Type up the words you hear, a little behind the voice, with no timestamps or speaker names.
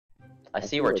I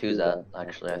see where two's at,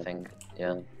 actually, I think.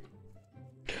 Yeah.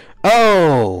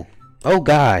 Oh! Oh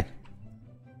god.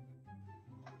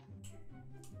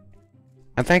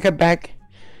 I think I'm back.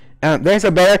 There's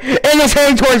a bear, and it's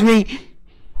heading towards me!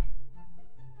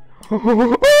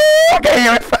 I can't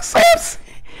hear my footsteps!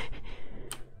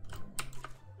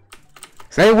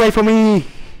 Stay away from me!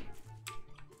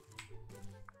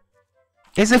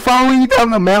 Is it following you down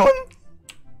the mountain?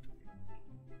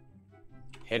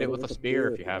 Hit it with a spear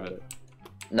if you have it.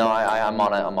 No, I'm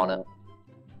on it, I'm on it.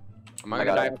 Am I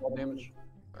gonna die of fall damage?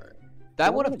 Alright.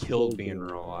 That would have killed me in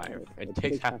real life. It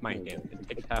takes half my hit. It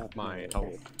takes half my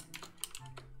health.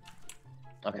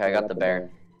 Okay, I got the bear.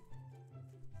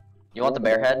 You want the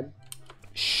bear head?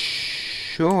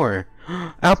 Sure.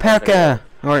 Alpaca!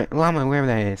 Or llama, wherever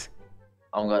that is.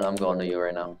 I'm going to you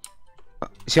right now.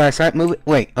 Should I start moving?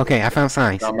 Wait, okay, I found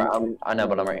signs. No, I know,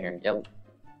 but I'm right here. Yep.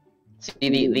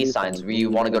 See these signs. You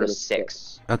want to go to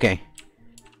 6. Okay.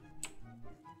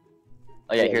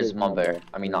 Oh yeah, here's mom bear.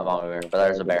 I mean, not mama bear, but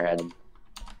there's a bear head.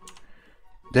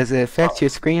 Does it affect your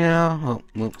screen at all?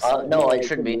 Oh, oops. No, it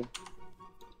should be.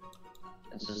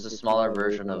 It's just a smaller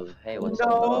version of, hey, what's up?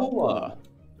 Noah!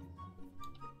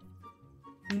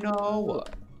 Noah!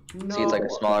 See, it's like a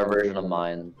smaller version of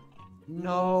mine.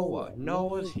 Noah!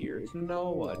 Noah's here. It's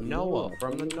Noah. Noah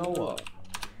from the Noah.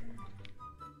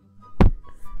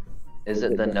 Is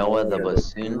it the Noah the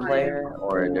bassoon player,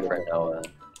 or a different Noah?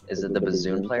 Is it the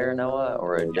bassoon player Noah,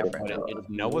 or a different Noah? It's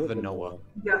Noah the Noah.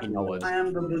 Yeah, He knows. I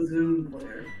am the bassoon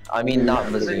player. I mean,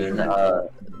 not bassoon,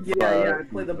 Yeah, I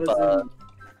play the bassoon.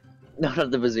 No,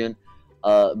 not the bassoon.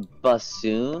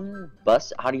 Bassoon?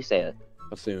 How do you say it?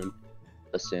 Bassoon.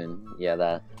 Bassoon. Yeah,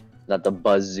 that. Not the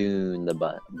bassoon, the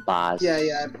bass.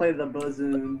 Yeah, I play the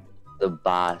bassoon. The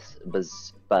bass.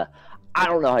 I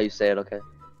don't know how you say it, okay?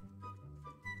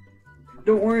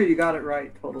 Don't worry, you got it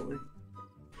right, totally.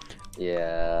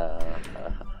 Yeah.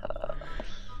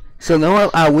 So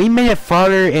Noah, we made it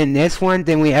farther in this one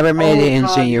than we ever made it in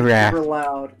Senior Raft. You're super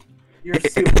loud. You're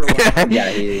super loud. Yeah,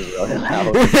 he is really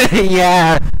loud.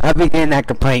 Yeah, I've been getting that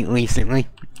complaint recently.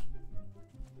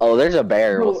 Oh, there's a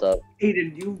bear. What's up?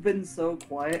 Aiden, you've been so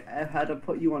quiet, I've had to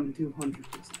put you on 200%.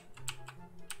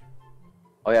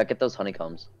 Oh yeah, get those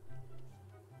honeycombs.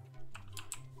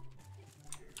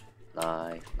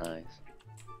 Nice, nice.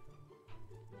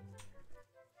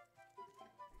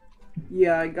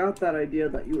 Yeah, I got that idea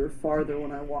that you were farther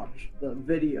when I watched the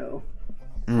video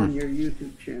on your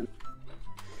YouTube channel.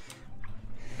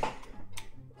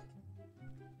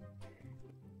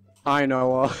 Hi,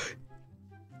 Noah.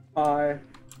 Hi.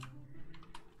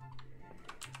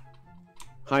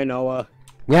 Hi, Noah.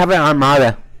 We have an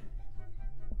armada.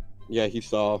 Yeah, he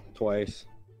saw twice.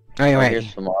 Anyway,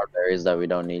 Here's some more berries that we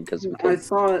don't need because we I can.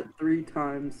 saw it 3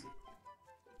 times.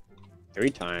 3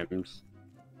 times.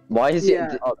 Why is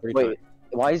Yeah. it? Oh, 3 Wait, times.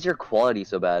 why is your quality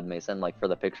so bad, Mason? Like for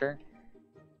the picture?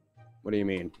 What do you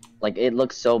mean? Like it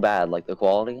looks so bad. Like the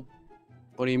quality.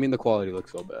 What do you mean the quality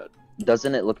looks so bad?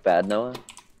 Doesn't it look bad, Noah?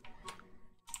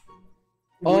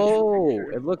 Oh,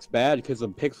 it looks bad because the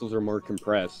pixels are more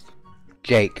compressed.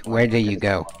 Jake, where did you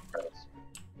go?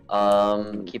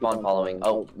 Keep on following.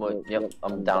 Oh, wait, yep,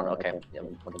 I'm down. Okay. Yep.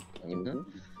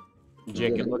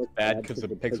 Jake, it looks bad because the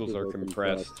pixels are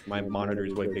compressed. My monitor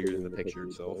is way bigger than the picture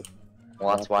itself.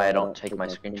 Well, that's why I don't take my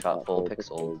screenshot full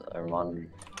pixels or monitor.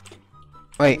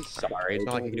 Wait, Sorry, it's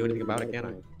not like I can do anything about it, can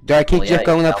I? do I keep Well, yeah, just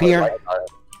going that up was here? like,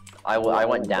 I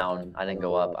went down. I didn't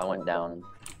go up. I went down.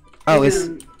 Oh, it's...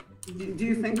 Aiden, do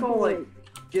you think I'll like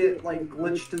get like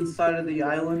glitched inside of the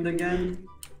island again?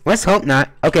 Let's hope not.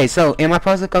 Okay, so am I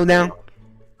supposed to go down?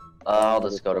 I'll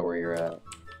just go to where you're at.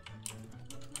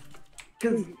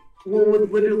 Because what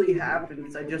would literally happen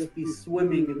is I'd just be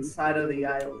swimming inside of the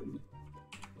island.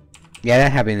 Yeah,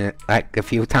 that happened like a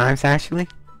few times actually.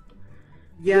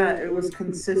 Yeah, it was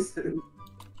consistent.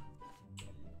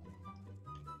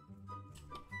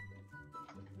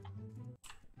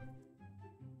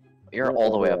 You're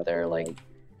all the way up there. Like,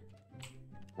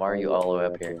 why are you all the way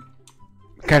up here?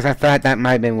 Because I thought that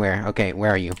might have been where. Okay,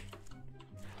 where are you?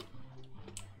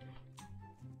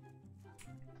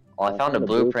 Well, I found a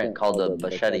blueprint called the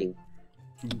machete.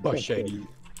 Machete.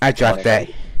 I dropped that.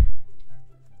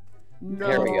 No.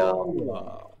 Here we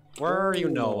go. Where are you,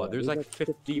 Noah? There's like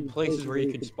 50 places where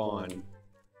you can spawn.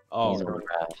 Oh, He's on the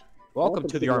raft. welcome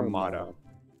to the Armada.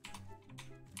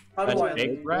 How That's do I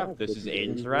Jake's leave? raft, this is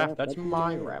Aiden's raft, that's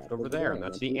my raft over there, and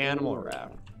that's the animal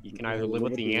raft. You can either live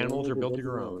with the animals or build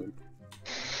your own.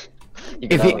 You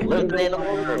If can you- have a little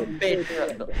animal or a big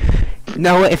animal.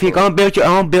 No, if you're gonna build your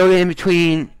own, build it in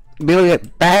between, build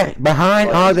it back behind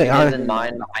all the Well, other. in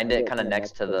mine, behind it, kind of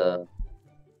next to the.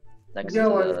 Next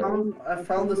Yo, to the... I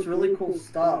found this really cool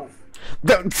stuff.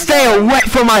 Stay away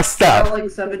from my I got stuff. like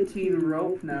 17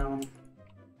 rope now.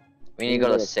 We need to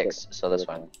go to 6, so this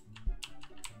one.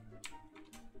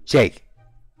 Jake.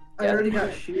 I Yeah. already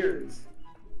got shears.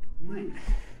 Nice.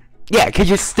 Yeah, cause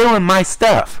you're stealing my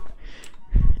stuff.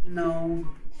 No.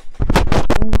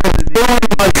 Stealing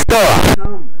my stuff.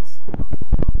 Thomas.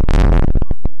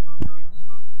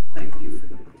 Thank you for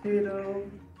the potato.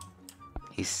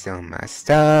 He's stealing my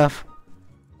stuff.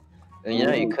 And you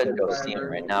know, you could go see him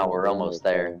right now. We're almost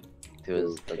there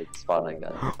to the spot I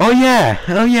got. Oh yeah,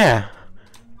 oh yeah.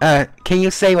 Can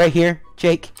you stay right here,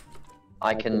 Jake?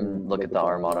 I can look at the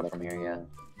armada from here, yeah.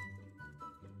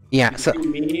 Yeah, so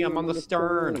Me, I'm on the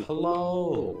stern.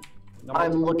 Hello.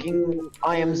 I'm looking.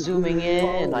 I am zooming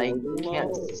in. I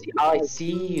can't see. I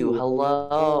see you. Hello.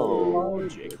 Hello,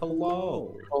 Jake.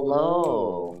 Hello.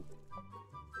 Hello.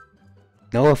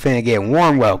 Noah finna get a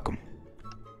warm welcome.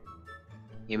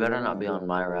 You better not be on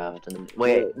my raft. And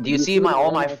wait, do you see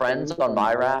all my friends on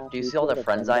my raft? Do you see all the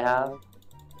friends I have?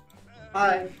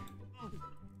 Hi.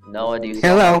 Noah, do you see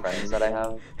all Hello. the friends that I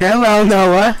have? Hello,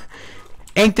 Noah.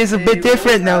 Ain't this a Hey, bit what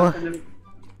different, Noah? happened if-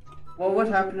 What would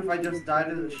happen if I just died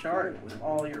of the shark with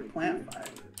all your plant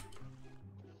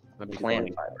fiber?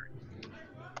 Plant fiber.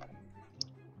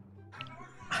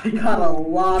 I got a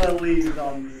lot of leaves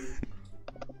on me.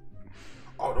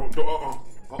 Oh,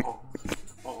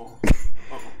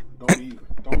 don't even.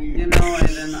 You know, and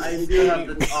then I do have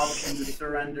the option to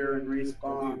surrender and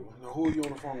respawn. Now, who are you on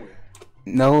the phone with?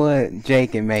 Noah,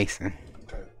 Jake, and Mason.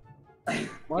 Okay.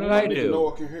 What did I Nigga do?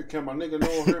 Noah can my nigga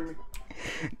Noah hear me?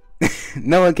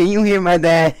 Noah, can you hear my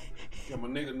dad? Can my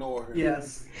nigga Noah hear me?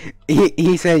 Yes.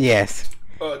 He said yes.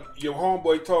 Your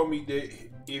homeboy told me that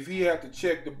if he had to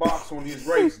check the box on his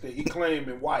race that he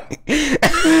claiming white. You're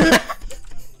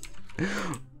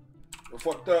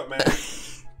fucked up, man.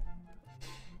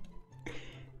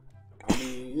 I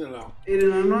mean, you know.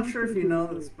 Aiden, I'm not sure if you know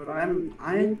this, but I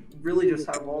really just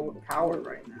have all the power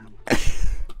right now.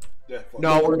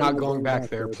 No, we're not going back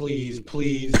there. Please,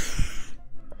 please.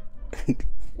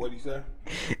 What'd he say?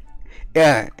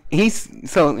 Yeah, he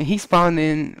spawned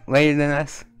in later than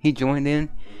us. He joined in,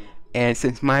 and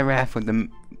since my raft was the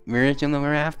original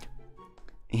raft,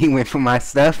 he went for my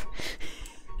stuff.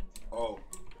 Oh.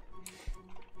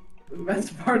 The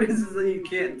best part is that you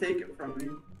can't take it from me.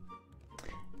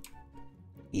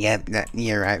 Yeah,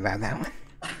 you're right about that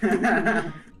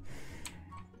one.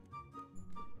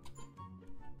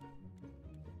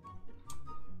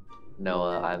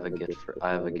 Noah, I have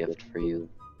a gift for you.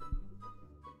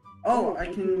 Oh, I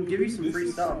can give you some This free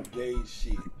is some stuff. gay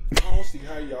shit. I don't see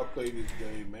how y'all play this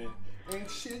game, man. Ain't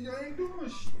shit, y'all ain't doing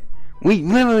shit. We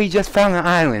literally just found an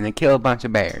island and killed a bunch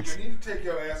of bears. You need to take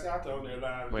your ass out there on that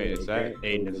line. Wait, is that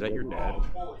Aiden? Is that your dad?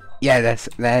 Yeah,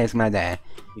 that is my dad.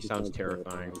 He sounds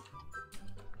terrifying.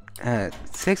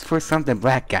 6 foot something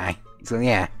black guy. So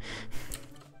yeah.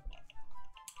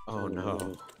 Oh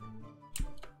no.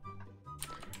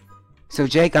 So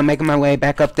Jake, I'm making my way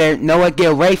back up there. Noah,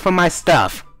 get away from my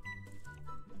stuff.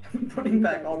 I'm putting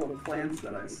back all the plants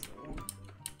that I stole.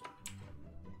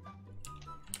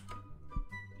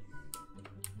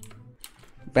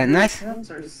 But nice.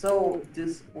 Chests are so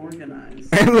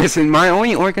disorganized. Listen, my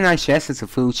only organized chest is a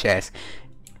food chest.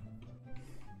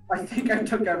 I think I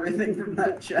took everything from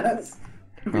that chest,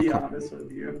 to be Okay. honest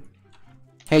with you.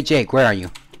 Hey Jake, where are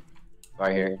you?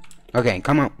 Right here. Okay,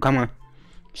 come on.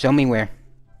 Show me where.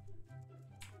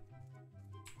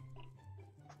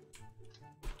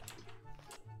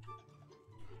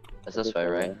 It's this way,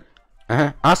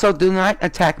 right? Also, do not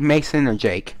attack Mason or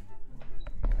Jake.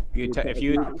 If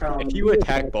you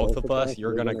attack both of us,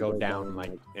 you're gonna go down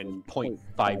like in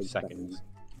 0.5 seconds.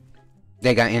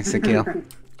 They got insta kill.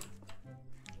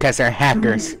 Cause they're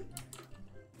hackers.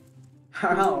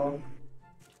 How?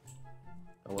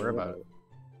 Don't worry about it.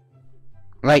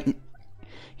 Like,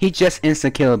 he just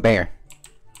insta kill a bear.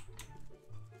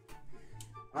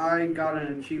 I got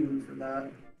an achievement for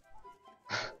that.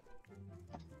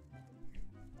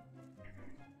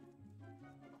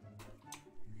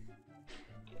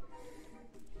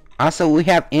 Also, we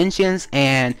have engines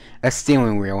and a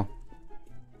steering wheel.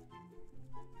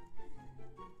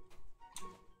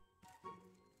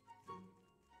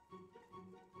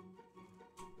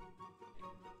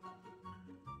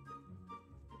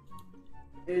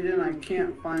 Aiden, I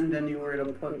can't find anywhere to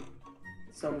put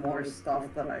some more stuff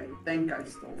that I think I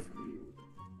stole from you.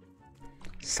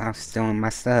 Stop stealing my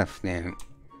stuff, then.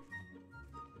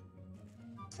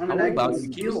 I How mean, I about can you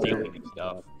keep steal stealing it.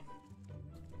 stuff?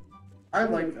 I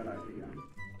like that idea.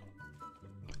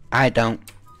 I don't.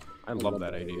 I love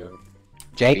that idea.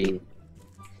 Jake?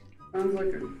 Sounds like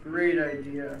a great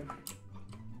idea.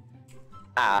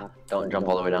 Ah, don't jump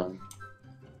all the way down.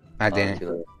 I didn't. Too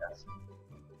late, yes.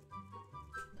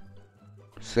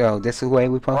 So this is where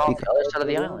we Oh, supposed to the go. other side of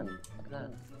the island. Look at that.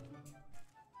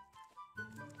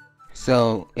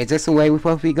 So is this the way we're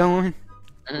supposed to be going?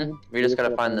 We just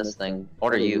gotta find this thing.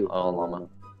 What are you? Oh, llama.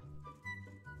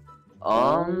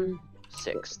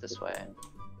 6 this way.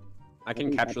 I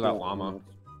can capture that llama.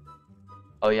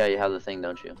 Oh yeah, you have the thing,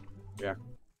 don't you? Yeah.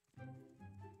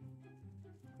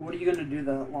 What are you gonna do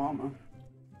that llama?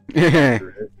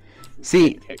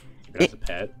 See, Take it as a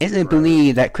pet. isn't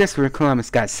believed that Christopher Columbus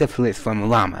got syphilis from a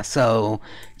llama, so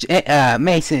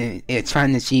Mason is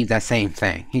trying to achieve that same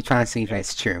thing. He's trying to see if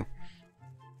that's true.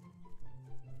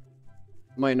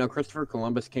 Wait, no, Christopher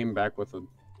Columbus came back with a...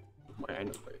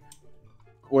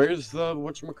 Where's the...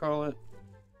 whatchamacallit?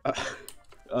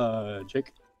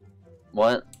 Jake?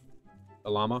 What?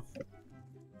 A llama?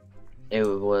 It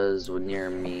was near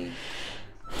me.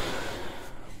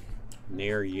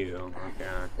 Near you, okay.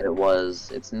 It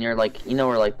was. It's near, like, you know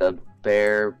where, like, the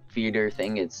bear feeder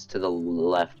thing? It's to the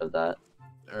left of that.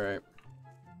 Alright.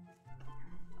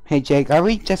 Hey Jake, are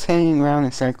we just hanging around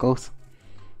in circles?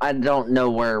 I don't know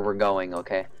where we're going,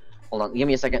 okay? Hold on, give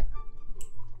me a second.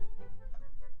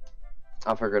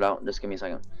 I'll figure it out. Just give me a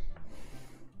second.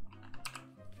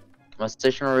 What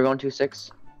station are we going to?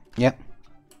 6? Yep.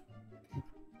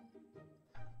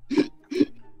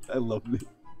 I love it.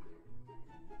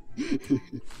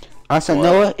 Also, What?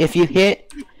 Noah, if you hit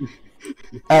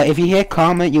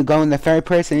comment, you go in the third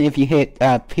person. If you hit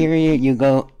period,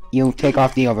 you take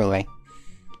off the overlay.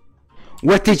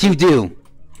 What did you do?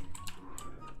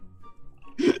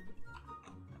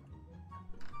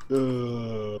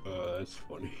 That's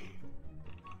funny.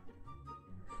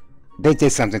 They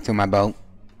did something to my boat.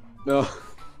 No.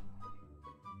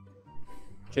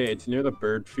 Okay, it's near the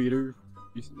bird feeder.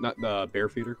 Not the bear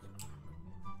feeder.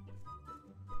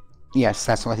 Yes,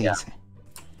 that's what he said.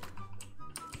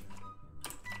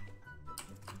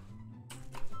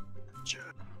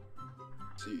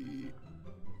 See.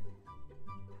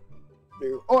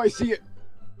 Oh, I see it.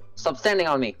 Stop standing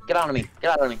on me. Get out of me.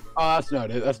 Get out of me. Oh, that's not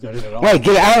it. That's not it at all. Wait,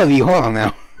 get out of you! Hold on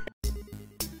now.